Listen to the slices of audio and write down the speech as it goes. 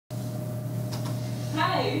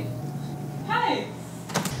Hi. Hi.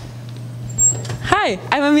 Hi,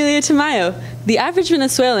 I'm Amelia Tamayo. The average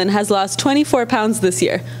Venezuelan has lost 24 pounds this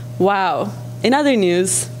year. Wow. In other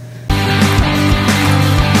news,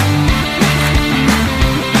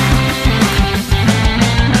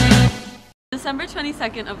 December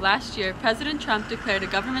 22nd of last year, President Trump declared a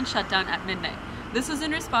government shutdown at midnight. This was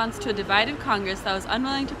in response to a divided Congress that was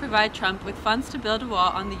unwilling to provide Trump with funds to build a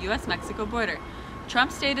wall on the U.S.-Mexico border.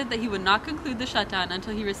 Trump stated that he would not conclude the shutdown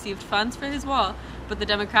until he received funds for his wall, but the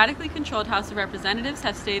democratically controlled House of Representatives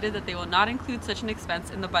have stated that they will not include such an expense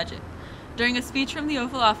in the budget. During a speech from the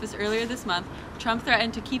Oval Office earlier this month, Trump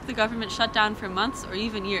threatened to keep the government shut down for months or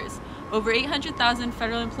even years. Over 800,000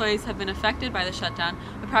 federal employees have been affected by the shutdown,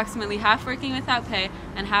 approximately half working without pay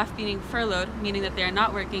and half being furloughed, meaning that they are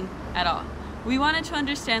not working at all. We wanted to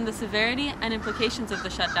understand the severity and implications of the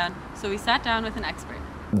shutdown, so we sat down with an expert.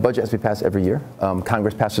 The budget has to be passed every year.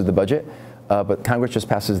 Congress passes the budget, but Congress just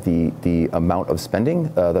passes the amount of spending.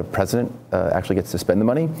 The president actually gets to spend the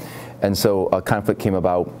money. And so a conflict came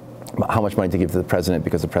about how much money to give to the president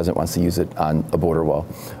because the president wants to use it on a border wall.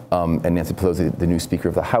 And Nancy Pelosi, the new Speaker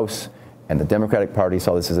of the House, and the Democratic Party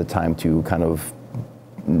saw this as a time to kind of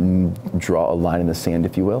draw a line in the sand,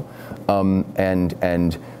 if you will.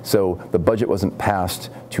 And so the budget wasn't passed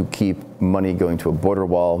to keep money going to a border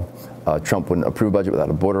wall. Trump wouldn't approve a budget without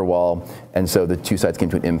a border wall. And so the two sides came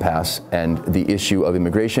to an impasse. And the issue of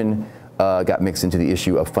immigration got mixed into the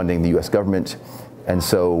issue of funding the U.S. government. And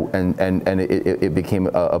so it became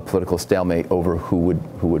a political stalemate over who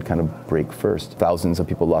would kind of break first. Thousands of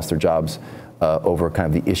people lost their jobs over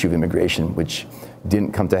kind of the issue of immigration, which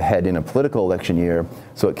didn't come to head in a political election year,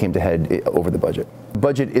 so it came to head over the budget. The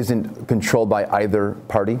budget isn't controlled by either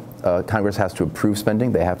party. Congress has to approve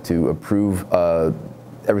spending. They have to approve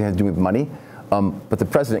everything has to do with money, but the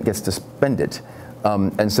president gets to spend it.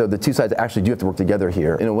 And so the two sides actually do have to work together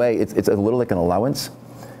here. In a way, it's a little like an allowance.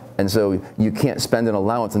 And so you can't spend an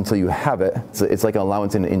allowance until you have it. So it's like an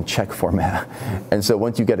allowance in check format. And so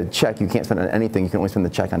once you get a check, you can't spend on anything. You can only spend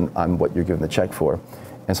the check on what you're given the check for.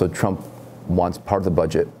 And so Trump wants part of the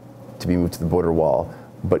budget to be moved to the border wall,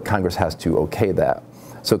 but Congress has to okay that.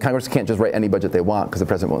 So Congress can't just write any budget they want because the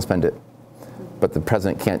president won't spend it. But the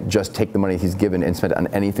president can't just take the money he's given and spend it on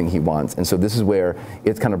anything he wants. And so this is where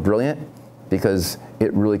it's kind of brilliant, because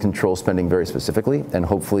it really controls spending very specifically, and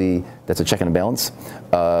hopefully that's a check and a balance.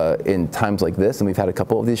 In times like this, and we've had a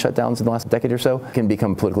couple of these shutdowns in the last decade or so, can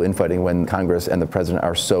become political infighting when Congress and the president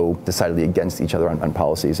are so decidedly against each other on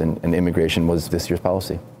policies, and immigration was this year's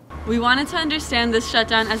policy. We wanted to understand this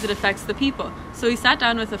shutdown as it affects the people, so we sat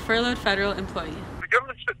down with a furloughed federal employee. The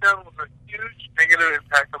government shutdown was a huge negative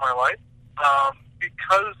impact on my life.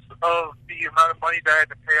 Because of the amount of money that I had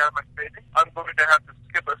to pay out of my savings, I'm going to have to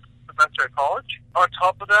skip a semester at college. On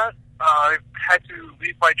top of that, I've had to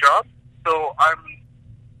leave my job, so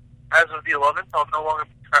as of the 11th, I'll no longer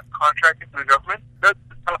be contracted to the government. That's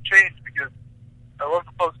a tough change because I love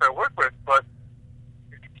the folks I work with, but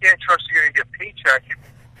if you can't trust you're going to get a paycheck,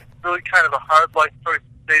 it's really kind of a hard life choice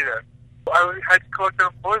to stay there. I had to collect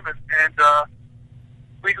unemployment, and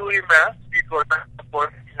legally in Mass, if you collect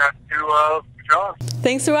unemployment, you have to job.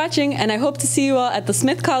 Thanks for watching, and I hope to see you all at the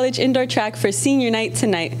Smith College Indoor Track for Senior Night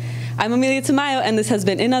tonight. I'm Amelia Tamayo, and this has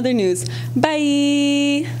been In Other News.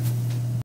 Bye!